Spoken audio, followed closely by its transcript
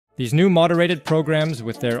These new moderated programs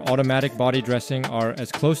with their automatic body dressing are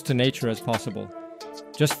as close to nature as possible.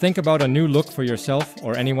 Just think about a new look for yourself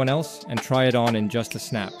or anyone else and try it on in just a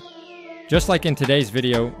snap. Just like in today's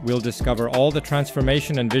video, we'll discover all the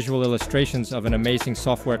transformation and visual illustrations of an amazing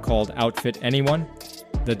software called Outfit Anyone.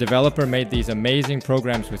 The developer made these amazing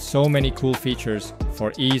programs with so many cool features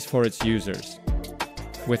for ease for its users.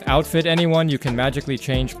 With Outfit Anyone, you can magically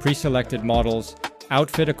change pre-selected models,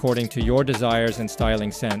 outfit according to your desires and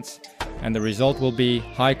styling sense, and the result will be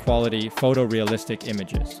high-quality, photorealistic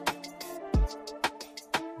images.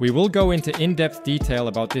 We will go into in-depth detail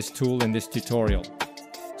about this tool in this tutorial.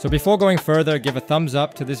 So before going further, give a thumbs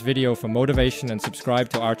up to this video for motivation and subscribe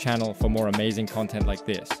to our channel for more amazing content like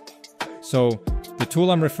this. So, the tool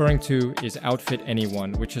I'm referring to is Outfit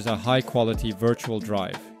Anyone, which is a high-quality virtual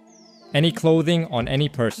drive. Any clothing on any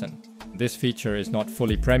person. This feature is not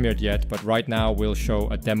fully premiered yet, but right now we'll show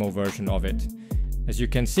a demo version of it. As you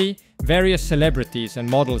can see, various celebrities and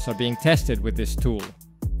models are being tested with this tool.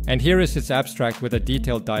 And here is its abstract with a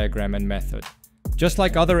detailed diagram and method. Just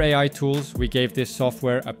like other AI tools, we gave this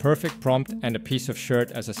software a perfect prompt and a piece of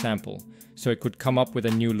shirt as a sample, so it could come up with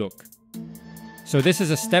a new look. So this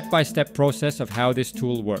is a step-by-step process of how this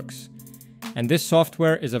tool works. And this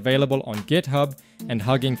software is available on GitHub and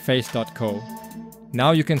huggingface.co.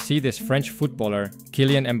 Now you can see this French footballer,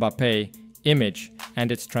 Kylian Mbappé, image and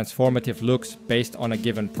its transformative looks based on a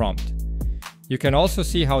given prompt. You can also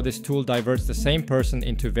see how this tool diverts the same person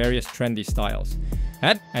into various trendy styles.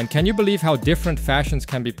 And can you believe how different fashions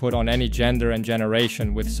can be put on any gender and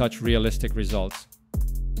generation with such realistic results?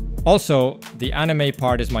 Also, the anime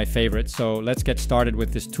part is my favorite, so let's get started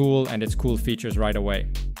with this tool and its cool features right away.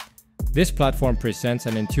 This platform presents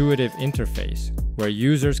an intuitive interface where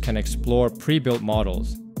users can explore pre-built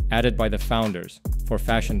models added by the founders for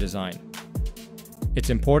fashion design. It's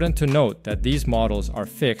important to note that these models are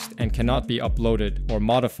fixed and cannot be uploaded or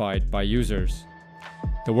modified by users.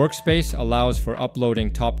 The workspace allows for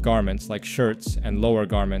uploading top garments like shirts and lower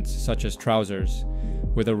garments such as trousers,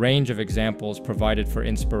 with a range of examples provided for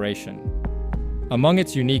inspiration. Among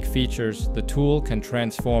its unique features, the tool can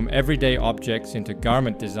transform everyday objects into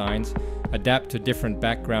garment designs, adapt to different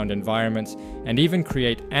background environments, and even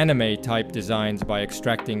create anime-type designs by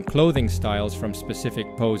extracting clothing styles from specific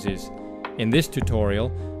poses. In this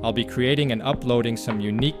tutorial, I'll be creating and uploading some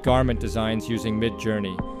unique garment designs using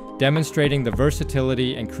Midjourney, demonstrating the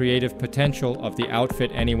versatility and creative potential of the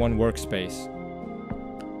Outfit Anyone workspace.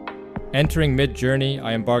 Entering Midjourney,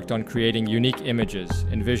 I embarked on creating unique images,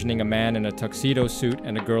 envisioning a man in a tuxedo suit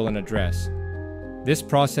and a girl in a dress. This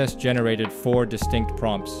process generated 4 distinct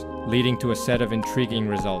prompts, leading to a set of intriguing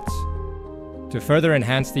results. To further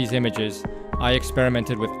enhance these images, I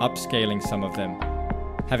experimented with upscaling some of them.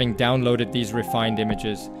 Having downloaded these refined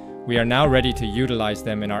images, we are now ready to utilize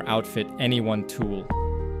them in our Outfit Anyone tool.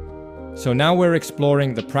 So now we're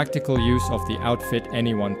exploring the practical use of the Outfit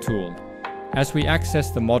Anyone tool. As we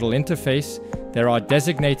access the model interface, there are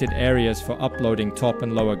designated areas for uploading top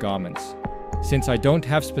and lower garments. Since I don't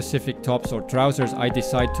have specific tops or trousers, I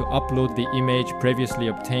decide to upload the image previously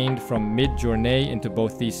obtained from Midjourney into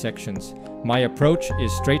both these sections. My approach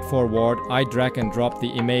is straightforward. I drag and drop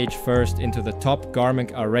the image first into the top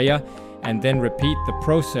garment area and then repeat the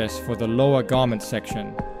process for the lower garment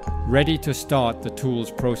section, ready to start the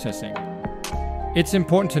tool's processing. It's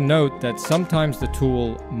important to note that sometimes the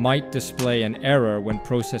tool might display an error when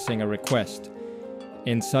processing a request.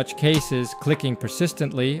 In such cases, clicking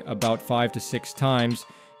persistently, about 5 to 6 times,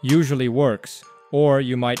 usually works, or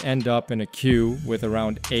you might end up in a queue with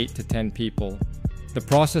around 8 to 10 people. The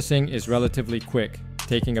processing is relatively quick,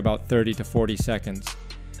 taking about 30 to 40 seconds.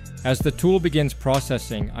 As the tool begins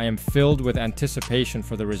processing, I am filled with anticipation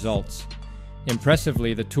for the results.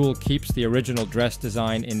 Impressively, the tool keeps the original dress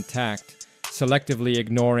design intact, selectively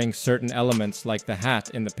ignoring certain elements like the hat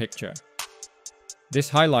in the picture. This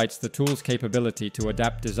highlights the tool's capability to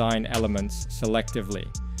adapt design elements selectively,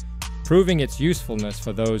 proving its usefulness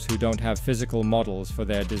for those who don't have physical models for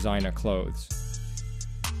their designer clothes.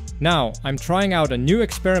 Now, I'm trying out a new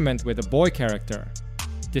experiment with a boy character.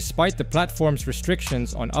 Despite the platform's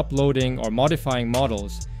restrictions on uploading or modifying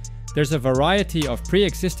models, there's a variety of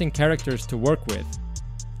pre-existing characters to work with.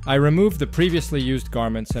 I remove the previously used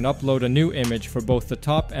garments and upload a new image for both the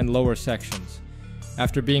top and lower sections.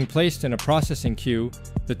 After being placed in a processing queue,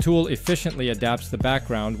 the tool efficiently adapts the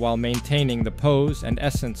background while maintaining the pose and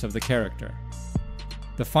essence of the character.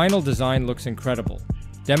 The final design looks incredible,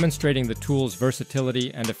 demonstrating the tool's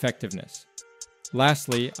versatility and effectiveness.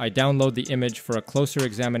 Lastly, I download the image for a closer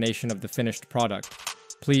examination of the finished product,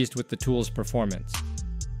 pleased with the tool's performance.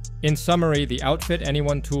 In summary, the Outfit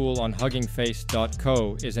Anyone tool on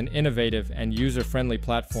huggingface.co is an innovative and user-friendly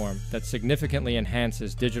platform that significantly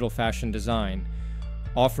enhances digital fashion design,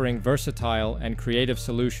 offering versatile and creative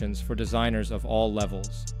solutions for designers of all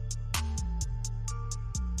levels.